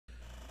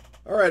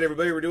All right,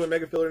 everybody, we're doing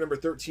Mega Filler number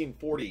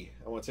 1340.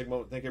 I want to take a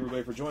moment to thank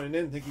everybody for joining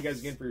in. Thank you guys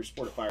again for your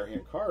support of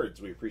Firehand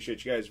Cards. We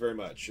appreciate you guys very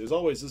much. As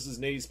always, this is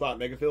an 80 spot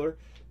Mega Filler.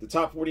 The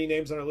top 40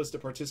 names on our list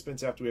of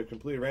participants after we have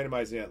completed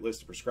randomizing that list,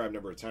 the prescribed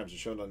number of times are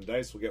shown on the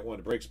dice. We'll get one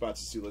to break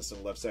spots to see lists on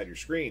the left side of your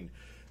screen.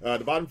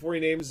 The bottom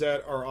 40 names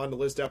that are on the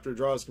list after the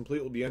draw is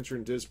complete will be entered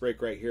into this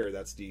break right here.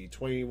 That's the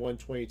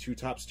 21-22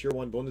 Topps Tier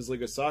 1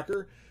 Bundesliga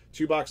Soccer,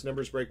 2-box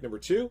numbers break number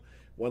 2.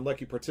 One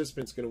lucky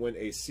participant is going to win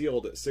a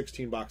sealed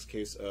 16-box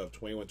case of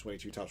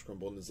 21-22 Topps Chrome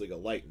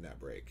Bundesliga Light in that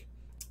break.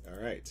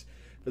 All right.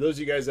 For those of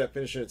you guys that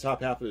finish in the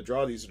top half of the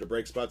draw, these are the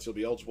break spots you'll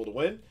be eligible to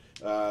win.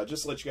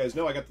 Just to let you guys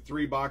know, I got the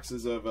 3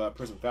 boxes of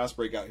Prism Fast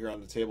Break out here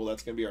on the table.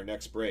 That's going to be our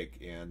next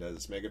break, and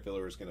this Mega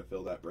Filler is going to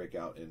fill that break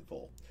out in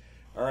full.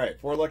 All right,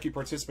 4 lucky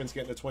participants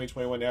getting the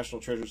 2021 National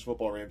Treasures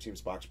Football Ram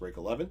Teams box break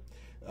 11.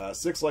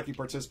 6 lucky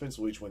participants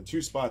will each win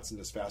 2 spots in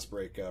this Fast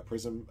Break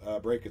Prism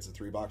break. It's a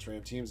 3-box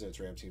Ram Teams, and it's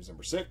Ram Teams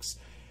number 6.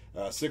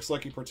 6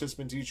 lucky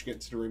participants each get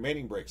into the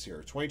remaining breaks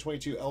here.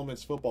 2022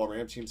 Elements Football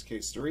Ram Teams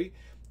Case 3.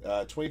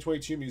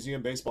 2022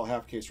 Museum Baseball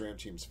Half Case Ram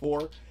Teams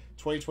 4.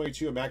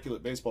 2022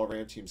 Immaculate Baseball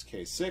Ram Teams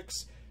Case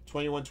 6.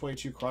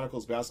 21-22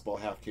 Chronicles Basketball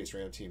Half Case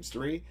Ram Teams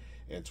 3.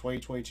 And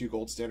 2022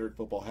 Gold Standard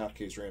Football Half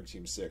Case Ram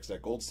Team 6.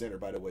 That Gold Standard,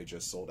 by the way,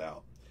 just sold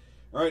out.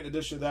 All right, in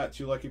addition to that,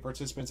 2 lucky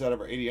participants out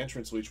of our 80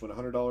 entrants will each win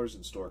 $100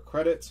 in store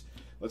credit.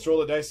 Let's roll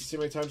the dice to see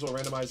how many times we'll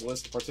randomize the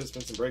list of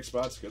participants and break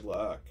spots. Good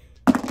luck.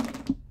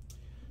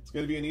 It's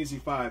going to be an easy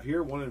 5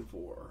 here, 1 and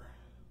 4.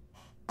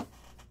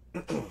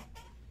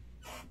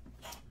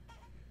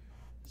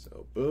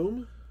 So,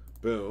 boom,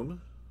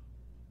 boom,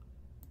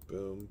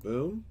 boom,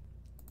 boom,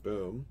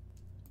 boom,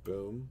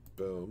 boom,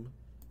 boom,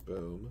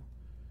 boom,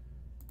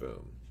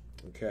 boom.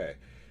 Okay.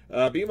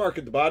 B mark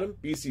at the bottom.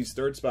 BC's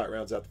 3rd spot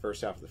rounds out the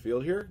first half of the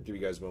field here. Give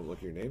you guys a moment to look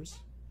at your names.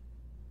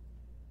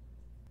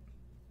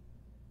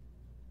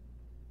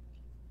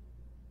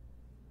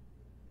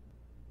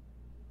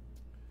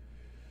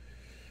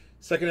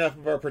 Second half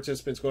of our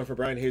participants going for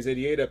Brian Hayes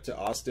 88 up to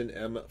Austin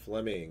M.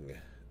 Fleming.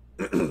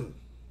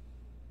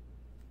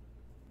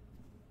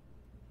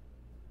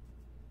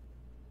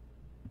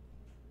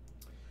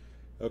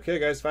 Okay,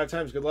 guys, 5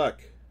 times. Good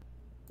luck.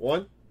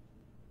 1,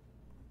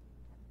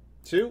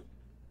 2,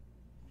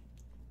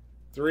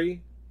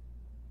 3,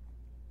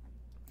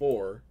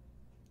 4,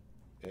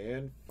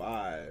 and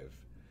 5.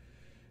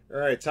 All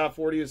right, top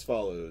 40 as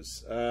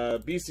follows.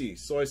 BC,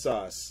 Soy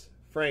Sauce,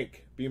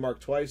 Frank, B Mark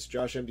twice,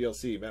 Josh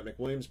MDLC, Matt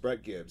McWilliams,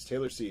 Brett Gibbs,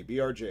 Taylor C,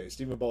 BRJ,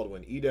 Stephen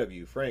Baldwin,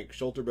 EW, Frank,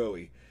 Schulter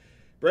Bowie,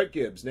 Brett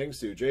Gibbs,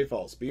 Nengsu, J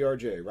False,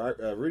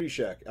 BRJ, Rudy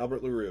Sheck,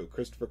 Albert LaRue,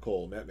 Christopher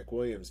Cole, Matt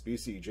McWilliams,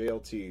 BC,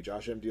 JLT,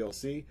 Josh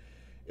MDLC,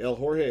 El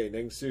Jorge,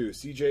 Nengsu,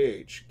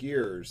 CJH,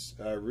 Gears,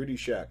 Rudy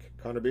Sheck,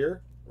 Connor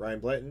Beer, Ryan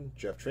Blanton,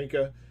 Jeff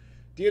Trinka,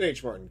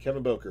 DNH Martin,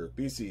 Kevin Boker,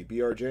 BC,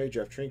 BRJ,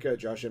 Jeff Trinka,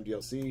 Josh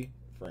MDLC,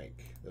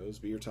 Frank. Those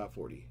be your top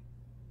 40.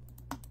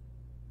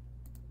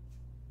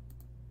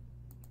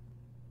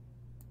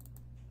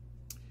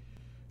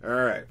 All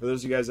right, for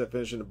those of you guys that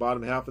finish in the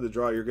bottom half of the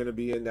draw, you're going to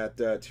be in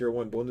that Tier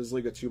 1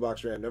 Bundesliga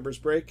 2-box random numbers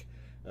break.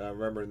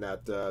 Remember, in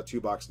that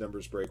 2-box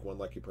numbers break, 1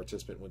 lucky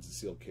participant wins the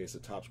sealed case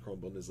of Topps Chrome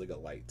Bundesliga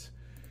Light.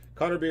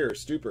 Connor Beer,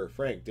 Stuper,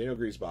 Frank, Daniel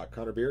Griesbach,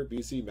 Connor Beer,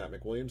 BC, Matt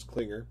McWilliams,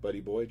 Klinger, Buddy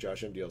Boy,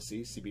 Josh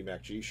MDLC, CB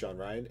MacG, Sean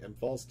Ryan, M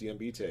False,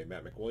 DMBT,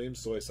 Matt McWilliams,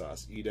 Soy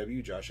Sauce,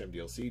 EW, Josh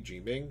MDLC, G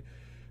Ming,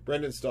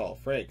 Brendan Stahl,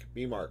 Frank,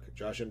 B Mark,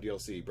 Josh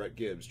MDLC, Brett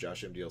Gibbs,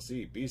 Josh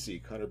MDLC,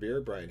 BC, Connor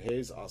Beer, Brian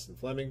Hayes, Austin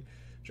Fleming,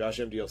 Josh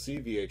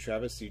MDLC, VA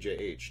Travis,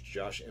 CJH,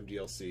 Josh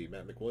MDLC,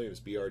 Matt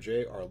McWilliams,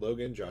 BRJ, R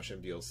Logan, Josh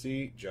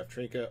MDLC, Jeff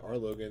Trinka, R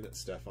Logan,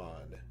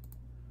 Stefan.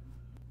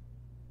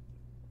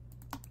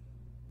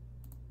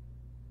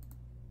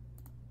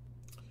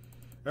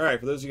 All right,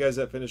 for those of you guys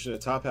that finished in the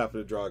top half of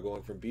the draw,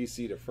 going from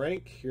BC to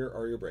Frank, here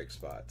are your break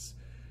spots.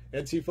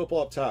 NT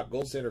Football up top,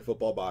 Gold Standard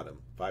Football bottom,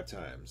 5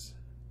 times.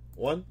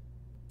 1,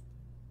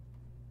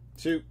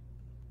 2,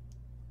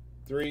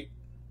 3,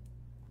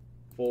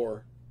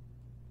 4,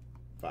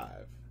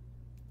 5.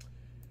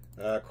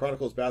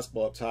 Chronicles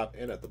Basketball up top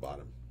and at the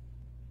bottom.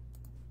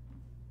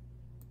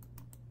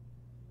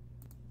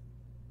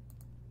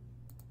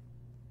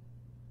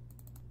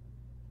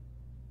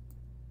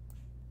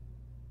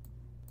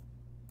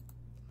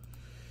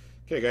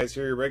 Okay, guys,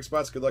 here are your break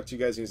spots. Good luck to you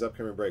guys in these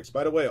upcoming breaks.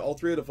 By the way, all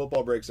 3 of the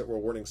football breaks that we're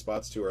awarding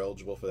spots to are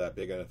eligible for that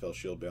big NFL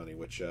Shield bounty,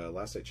 which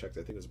last I checked,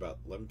 I think it was about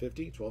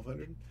 $11.50,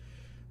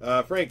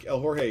 $1,200. Frank, El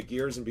Jorge,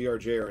 Gears, and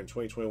BRJ are in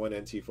 2021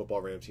 NT Football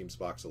Ram Teams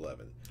Box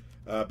 11.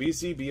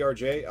 BC,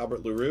 BRJ,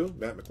 Albert LaRue,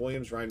 Matt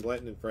McWilliams, Ryan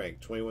Blanton, and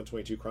Frank,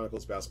 21-22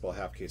 Chronicles Basketball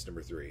Half Case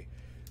number 3.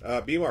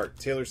 B Mark,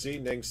 Taylor C,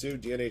 Nengsu,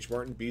 DNH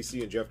Martin,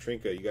 BC, and Jeff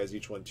Trinka. You guys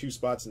each won 2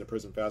 spots in the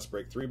Prism Fast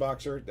Break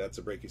 3-boxer. That's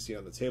a break you see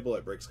on the table.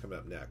 That break's coming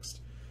up next.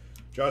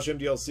 Josh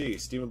MDLC,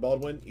 Stephen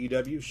Baldwin,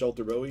 EW,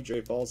 Schulter Bowie, J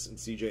False, and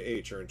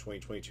CJH are in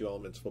 2022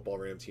 Elements Football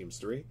Ram Teams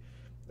 3.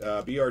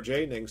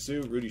 BRJ,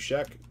 Nengsu, Rudy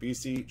Sheck,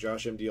 BC,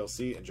 Josh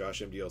MDLC, and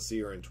Josh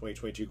MDLC are in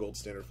 2022 Gold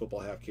Standard Football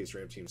Half Case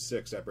Ram Team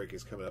 6. That break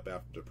is coming up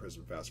after the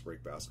Prism Fast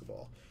Break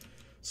Basketball.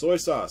 Soy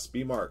Sauce,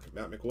 B. Mark,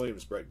 Matt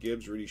McWilliams, Brett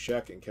Gibbs, Rudy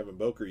Sheck, and Kevin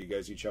Boker. You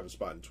guys each have a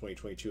spot in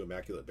 2022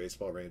 Immaculate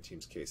Baseball Random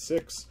Teams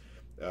K6.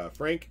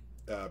 Frank,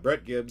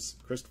 Brett Gibbs,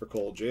 Christopher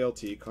Cole,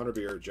 JLT, Connor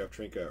Beer, Jeff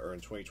Trinka are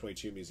in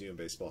 2022 Museum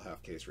Baseball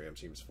Half Case Ram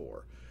Teams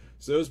 4.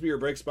 So those be your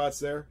break spots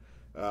there.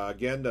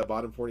 Again, the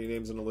bottom 40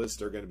 names on the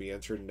list are going to be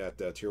entered in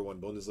that Tier 1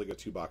 Bundesliga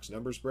 2-box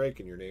numbers break,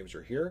 and your names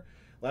are here.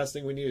 Last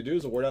thing we need to do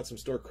is award out some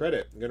store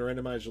credit. I'm going to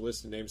randomize your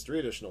list of names 3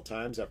 additional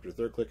times. After the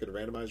third click of the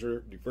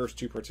randomizer, the first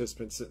 2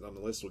 participants sitting on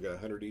the list will get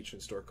 100 each in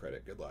store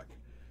credit. Good luck.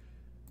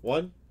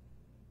 1,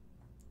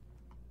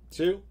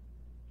 2,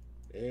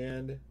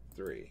 and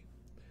 3.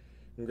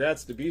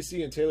 Congrats to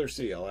BC and Taylor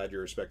C. I'll add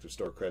your respective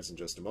store credits in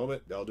just a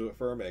moment. That'll do it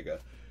for Omega.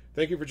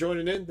 Thank you for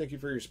joining in. Thank you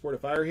for your support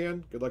of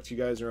Firehand. Good luck to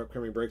you guys in our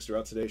upcoming breaks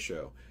throughout today's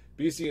show.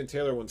 BC and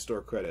Taylor won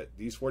store credit.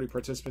 These 40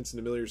 participants in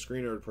the middle of your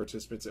screen are the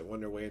participants that won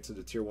their way into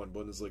the Tier 1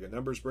 Bundesliga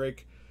numbers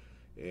break.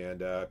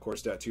 And, of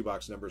course, that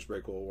 2-box numbers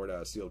break will award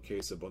out a sealed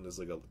case of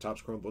Bundesliga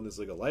Topps Chrome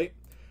Bundesliga Light.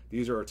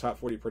 These are our top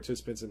 40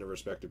 participants in their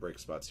respective break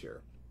spots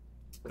here.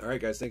 All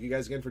right, guys. Thank you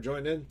guys again for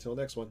joining in. Until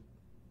next one.